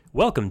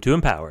Welcome to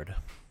Empowered.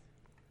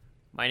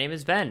 My name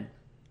is Ben.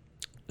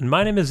 And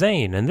my name is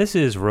Zane, and this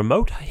is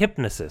Remote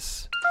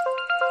Hypnosis.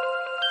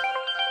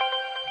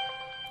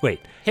 Wait.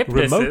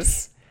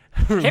 Hypnosis?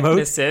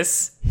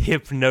 Hypnosis.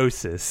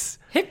 Hypnosis?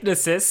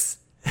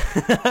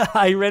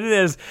 I read it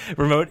as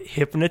remote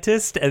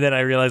hypnotist, and then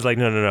I realized,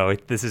 no,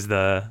 this is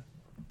the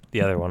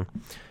other one.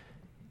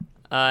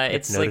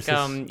 It's like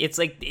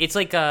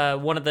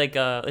one of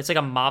the it's like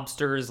a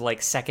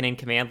mobster's second in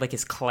command, like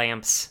his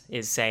clamps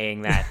is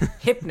saying that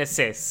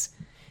hypnosis.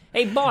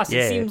 Hey boss,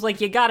 Yeah. It seems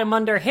like you got him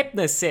under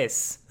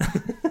hypnosis.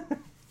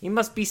 You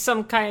must be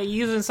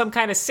using some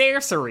kind of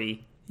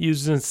sorcery.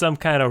 Using some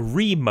kind of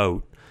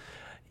remote.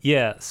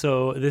 Yeah,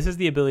 so this is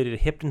the ability to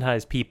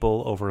hypnotize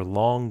people over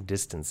long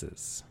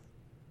distances.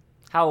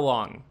 How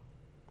long?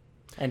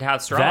 And how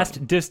strong?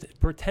 Vast distance,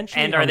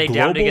 potentially. And are they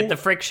down to get the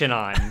friction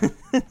on?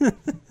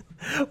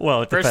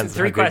 Well, it depends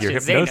Three on how good your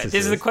questions. Zane, hypnosis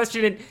this is a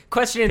question in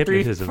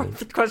Hypnotism.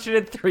 question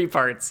in three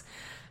parts.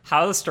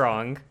 How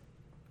strong?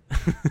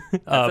 That's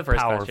the first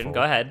powerful. question.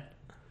 Go ahead.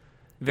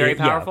 Very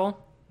Yeah.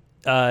 powerful.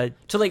 Let's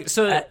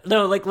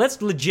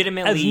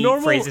legitimately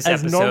phrase this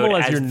as episode normal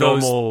as your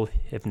those normal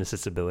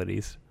hypnosis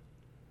abilities.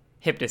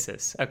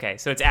 hypnosis. Okay,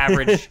 so it's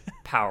average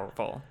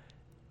powerful.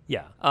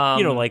 Yeah, how-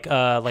 like a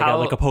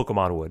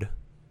Pokemon would.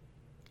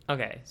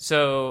 Okay,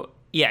 so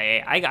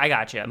yeah, I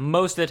gotcha.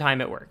 Most of the time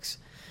it works.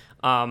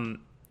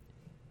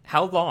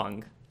 How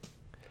long?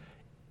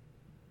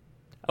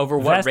 Over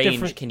what Vast range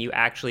different- can you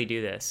actually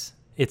do this?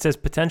 It says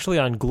potentially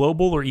on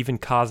global or even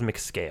cosmic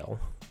scale.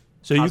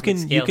 So Cosmic you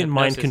scale can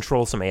mind hypnosis.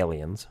 control some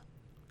aliens.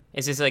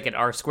 Is this like an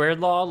R squared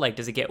law? Like,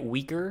 does it get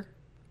weaker?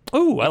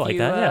 Oh, I if like you,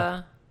 that.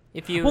 Yeah.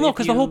 If you Well, no, if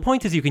because the you- whole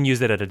point is you can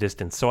use it at a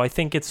distance. So I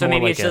think it's So more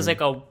maybe like it's just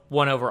like a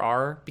 1 over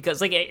R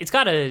because it's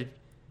got to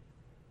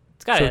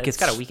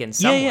weaken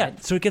somewhat. Yeah.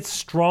 So it gets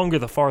stronger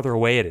the farther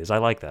away it is. I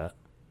like that.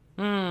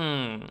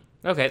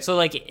 Okay, so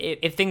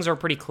if things are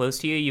pretty close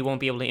to you, you won't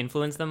be able to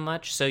influence them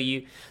much.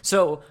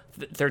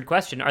 Third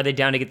question: are they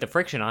down to get the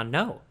friction on?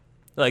 No,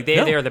 No.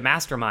 they are the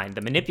mastermind,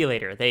 the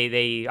manipulator.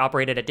 They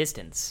operate at a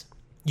distance.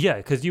 Yeah,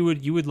 because you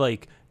would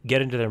like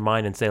get into their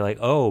mind and say like,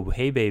 oh,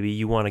 hey baby,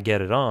 you want to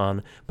get it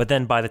on, but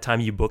then by the time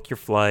you book your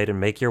flight and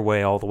make your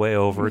way all the way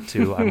over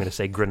to I'm going to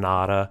say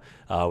Granada,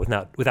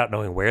 without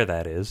knowing where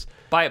that is.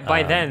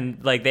 By then,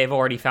 they've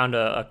already found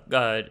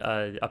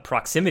a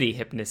proximity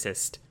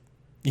hypnotist.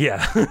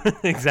 Yeah,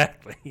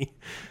 exactly.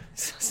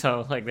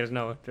 So there's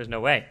no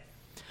way.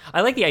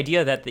 I like the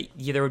idea that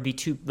there would be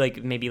two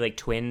maybe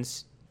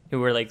twins who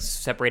were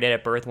separated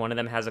at birth. One of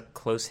them has a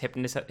close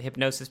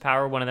hypnosis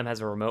power. One of them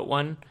has a remote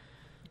one.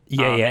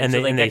 Yeah, and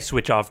so, they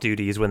switch off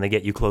duties when they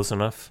get you close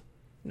enough.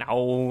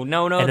 No. And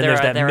then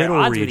there's that They're at middle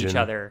odds with region. each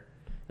other.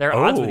 They're at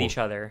odds with Oh. each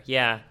other.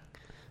 Yeah.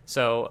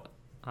 So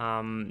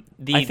I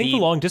think the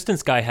long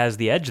distance guy has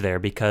the edge there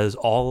because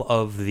all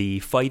of the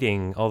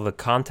fighting, all the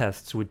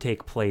contests would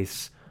take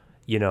place,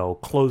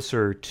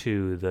 closer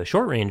to the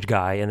short range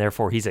guy, and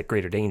therefore he's at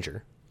greater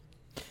danger.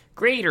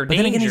 greater But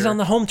danger. then again, he's on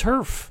the home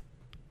turf.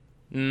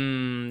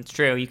 It's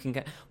true. You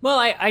can. Well,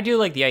 I do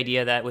like the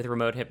idea that with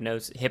remote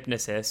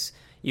hypnosis,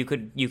 you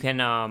can.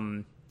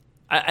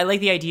 I like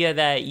the idea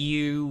that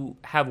you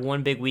have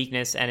one big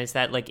weakness, and it's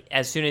that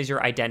as soon as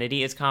your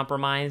identity is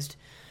compromised,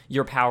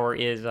 your power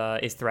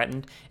is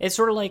threatened. It's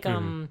sort of like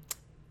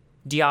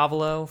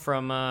Diavolo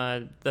from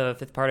the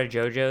fifth part of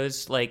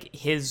JoJo's.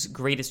 His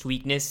greatest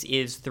weakness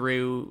is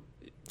through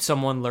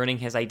someone learning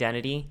his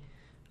identity.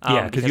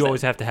 Yeah, because you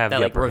always have to have that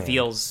the upper hand.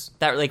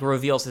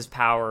 reveals his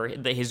power,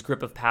 his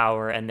grip of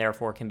power, and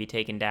therefore can be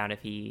taken down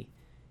if he's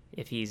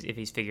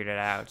figured it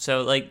out.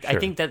 So I Sure.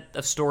 think that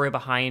a story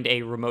behind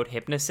a remote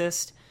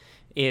hypnotist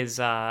is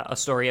a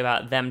story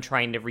about them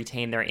trying to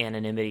retain their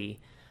anonymity,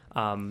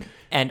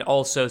 and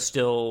also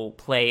still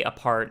play a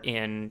part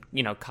in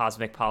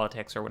cosmic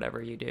politics or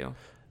whatever you do.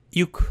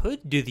 You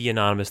could do the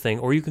anonymous thing,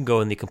 or you can go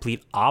in the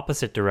complete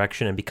opposite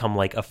direction and become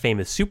like a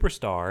famous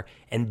superstar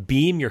and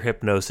beam your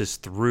hypnosis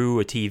through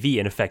a TV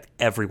and affect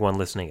everyone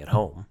listening at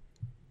home.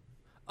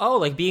 Oh,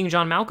 like being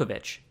John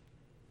Malkovich.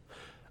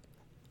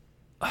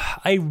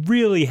 I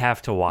really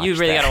have to watch You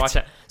really that. got to watch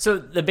that. So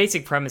the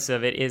basic premise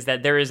of it is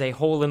that there is a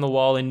hole in the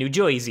wall in New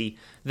Jersey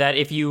that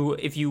if you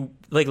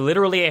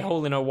literally a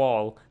hole in a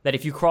wall that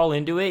if you crawl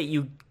into it,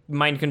 you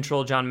mind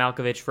control John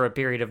Malkovich for a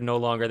period of no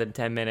longer than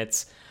 10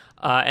 minutes.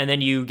 And then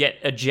you get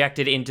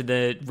ejected into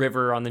the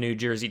river on the New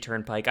Jersey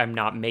Turnpike. I'm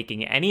not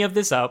making any of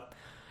this up.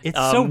 It's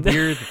so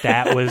weird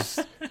that was...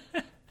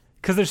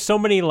 Because there's so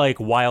many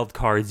wild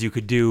cards you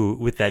could do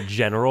with that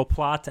general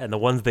plot, and the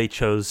ones they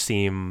chose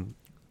seem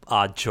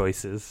odd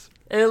choices.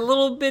 A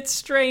little bit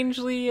strange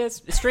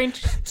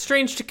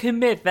to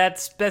commit that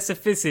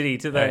specificity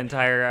to the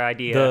entire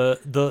idea.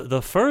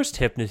 The first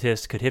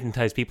hypnotist could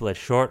hypnotize people at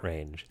short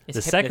range. It's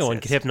The second one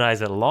could hypnotist.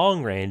 hypnotize at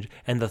long range,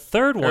 and the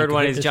third one could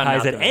one is John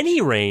hypnotize at Malkovich.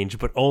 any range,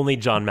 but only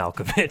John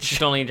Malkovich.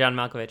 Just only John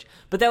Malkovich.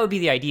 But that would be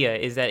the idea,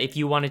 is that if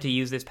you wanted to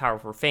use this power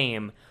for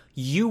fame,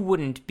 you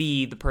wouldn't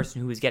be the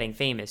person who is getting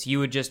famous. You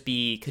would just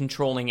be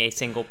controlling a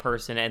single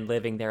person and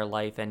living their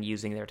life and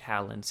using their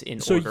talents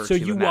in order to So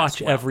you amass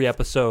watch wealth. every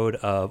episode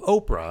of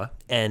Oprah,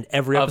 and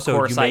every Of episode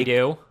course you make, I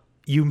do.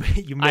 You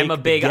make I'm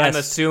the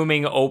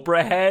assuming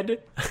Oprah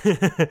head.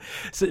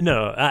 So,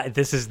 no,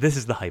 this is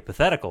the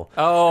hypothetical.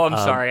 Oh, I'm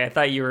sorry. I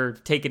thought you were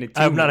taking it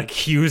too I'm not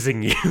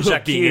accusing you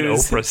of being an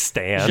Oprah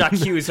stan. Jacques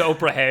Hughes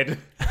Oprah head.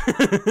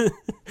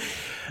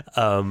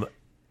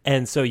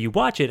 And so you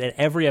watch it, and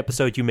every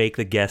episode you make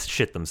the guest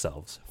shit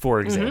themselves, for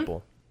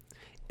example.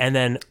 And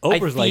then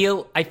Oprah's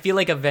I feel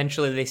like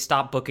eventually they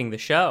stop booking the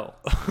show.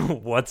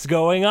 what's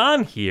going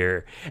on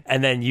here?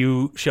 And then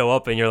you show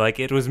up and you're like,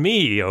 it was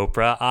me,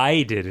 Oprah.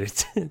 I did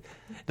it.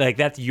 Like,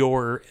 that's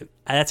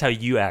how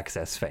you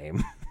access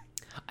fame.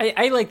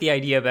 I like the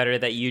idea better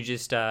that you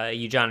just,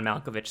 you John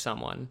Malkovich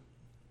someone.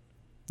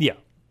 Yeah.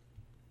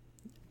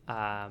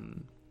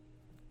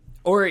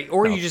 Or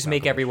you just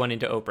make everyone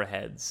into Oprah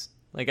heads.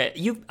 Like,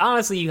 you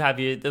have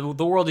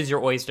the world is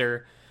your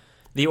oyster.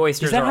 The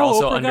oysters Is that are how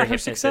also Oprah under got her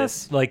hypnosis.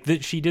 success? Like,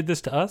 she did this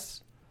to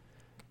us?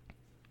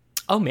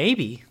 Oh,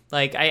 maybe.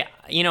 Like, I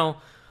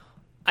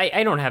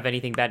don't have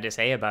anything bad to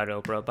say about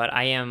Oprah, but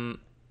I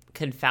am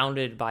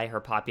confounded by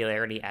her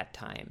popularity at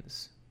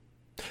times.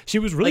 She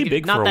was really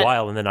big for a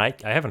while, and then I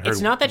haven't heard.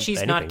 It's not that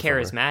she's not anything from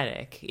her.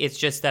 charismatic. It's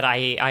just that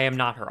I am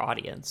not her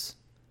audience.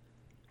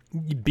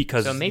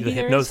 Because So maybe the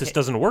hypnosis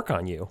doesn't work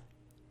on you.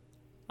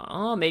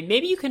 Oh,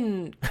 maybe you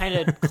can kind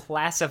of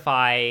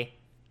classify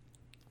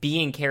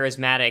being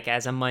charismatic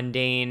as a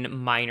mundane,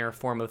 minor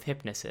form of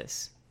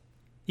hypnosis.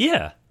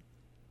 Yeah.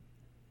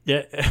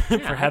 Yeah,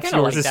 perhaps kinda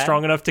yours like is that.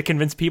 strong enough to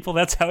convince people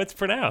that's how it's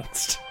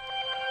pronounced.